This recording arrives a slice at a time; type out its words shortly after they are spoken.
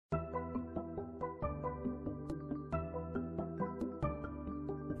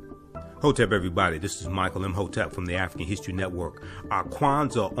Hotep, everybody. This is Michael M. Hotep from the African History Network. Our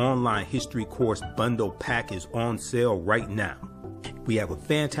Kwanzaa online history course bundle pack is on sale right now. We have a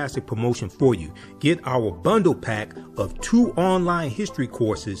fantastic promotion for you. Get our bundle pack of 2 online history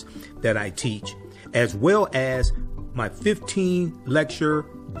courses that I teach, as well as my 15 lecture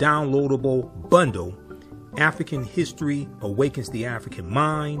downloadable bundle, African History Awakens the African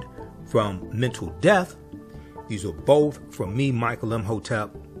Mind from Mental Death. These are both from me, Michael M.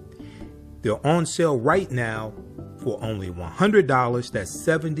 Hotep. They're on sale right now for only $100. That's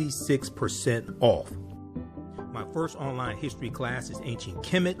 76% off. My first online history class is Ancient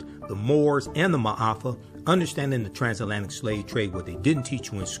Kemet, the Moors, and the Ma'afa, Understanding the Transatlantic Slave Trade, what they didn't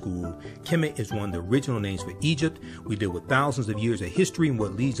teach you in school. Kemet is one of the original names for Egypt. We deal with thousands of years of history and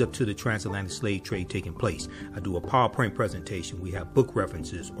what leads up to the transatlantic slave trade taking place. I do a PowerPoint presentation. We have book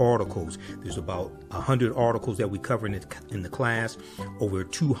references, articles. There's about 100 articles that we cover in the class, over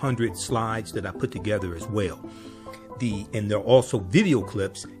 200 slides that I put together as well. And there are also video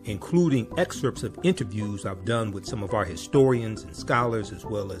clips, including excerpts of interviews I've done with some of our historians and scholars, as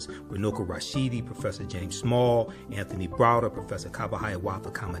well as Renuka Rashidi, Professor James Small, Anthony Browder, Professor Kabahaya Wafa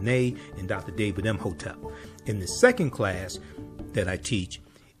Kamene, and Dr. David M. Hotep. In the second class that I teach,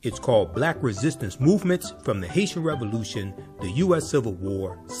 it's called Black Resistance Movements from the Haitian Revolution, the U.S. Civil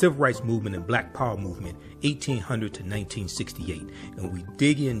War, Civil Rights Movement, and Black Power Movement, 1800 to 1968. And we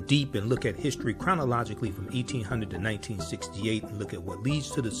dig in deep and look at history chronologically from 1800 to 1968 and look at what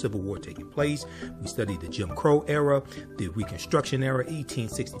leads to the Civil War taking place. We study the Jim Crow era, the Reconstruction era,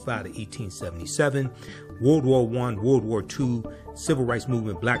 1865 to 1877, World War I, World War II, Civil Rights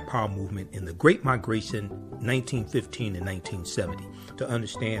Movement, Black Power Movement, and the Great Migration, 1915 and 1970, to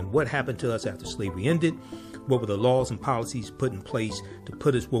understand what happened to us after slavery ended, what were the laws and policies put in place to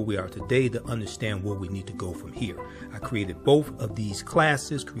put us where we are today, to understand where we need to go from here. I created both of these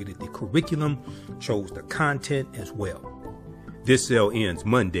classes, created the curriculum, chose the content as well. This sale ends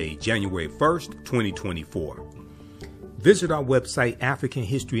Monday, January 1st, 2024. Visit our website,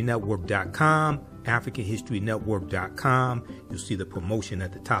 AfricanHistoryNetwork.com, AfricanHistoryNetwork.com. You'll see the promotion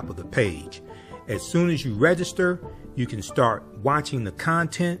at the top of the page. As soon as you register, you can start watching the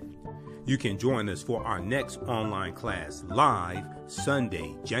content. You can join us for our next online class live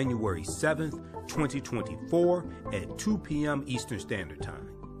Sunday, January 7th, 2024 at 2 p.m. Eastern Standard Time.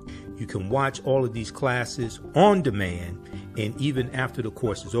 You can watch all of these classes on demand, and even after the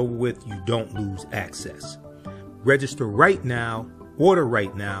course is over with, you don't lose access. Register right now, order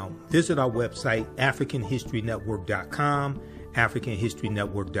right now, visit our website, AfricanHistoryNetwork.com,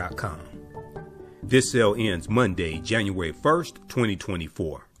 AfricanHistoryNetwork.com. This sale ends Monday, January 1st,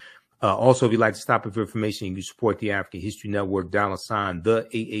 2024. Also, if you'd like to stop it for information, you can support the African History Network, $, the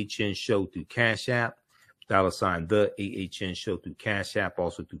AHN Show through Cash App, $, the AHN Show through Cash App,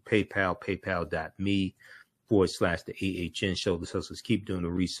 also through PayPal, paypal.me/the AHN Show. This helps us keep doing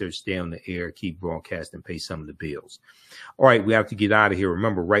the research, stay on the air, keep broadcasting, pay some of the bills. All right, we have to get out of here.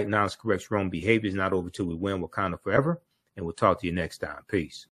 Remember, right now is correct wrong behavior. It's not over till we win. Wakanda forever. And we'll talk to you next time.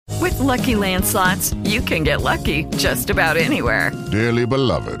 Peace. With Lucky Land Slots, you can get lucky just about anywhere. Dearly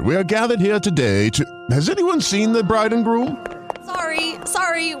beloved, we are gathered here today to... Has anyone seen the bride and groom?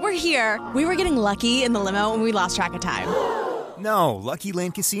 Sorry, we're here. We were getting lucky in the limo and we lost track of time. No, Lucky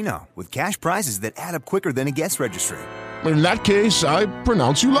Land Casino, with cash prizes that add up quicker than a guest registry. In that case, I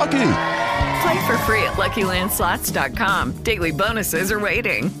pronounce you lucky. Play for free at LuckyLandSlots.com. Daily bonuses are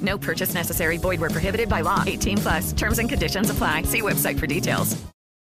waiting. No purchase necessary. Void where prohibited by law. 18+. Terms and conditions apply. See website for details.